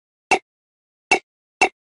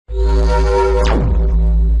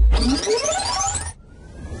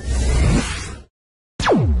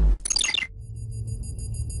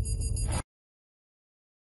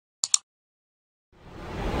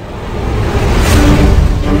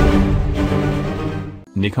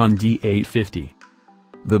Nikon D850.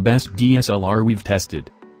 The best DSLR we've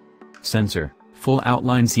tested. Sensor, full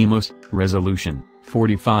outline CMOS, resolution,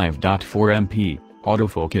 45.4 MP,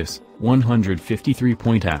 autofocus, 153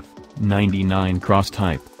 point f, 99 cross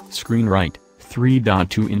type, screen right,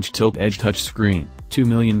 3.2-inch tilt-edge touchscreen,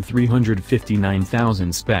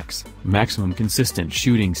 2,359,000 specs, maximum consistent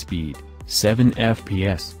shooting speed, 7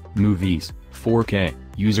 FPS, movies, 4K,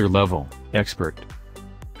 user level, expert.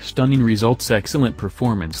 Stunning results, excellent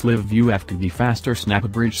performance. Live view after the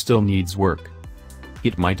fasterSnapBridge still needs work.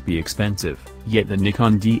 It might be expensive, yet the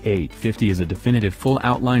Nikon D850 is a definitive full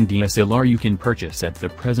outline DSLR you can purchase at the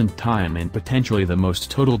present time and potentially the most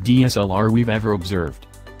total DSLR we've ever observed.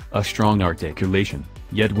 A strong articulation,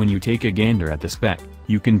 yet when you take a gander at the spec,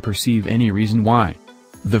 you can perceive any reason why.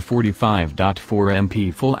 The 45.4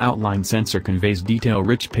 MP full outline sensor conveys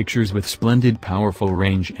detail-rich pictures with splendid powerful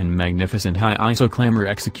range and magnificent high ISO clamor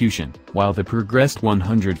execution, while the progressed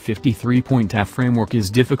 153 point f framework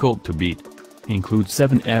is difficult to beat. Includes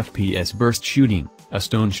 7 FPS burst shooting, a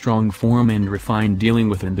stone-strong form and refined dealing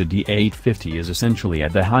within the D850 is essentially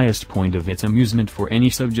at the highest point of its amusement for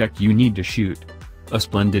any subject you need to shoot. A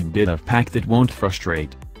splendid bit of pack that won't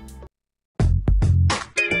frustrate.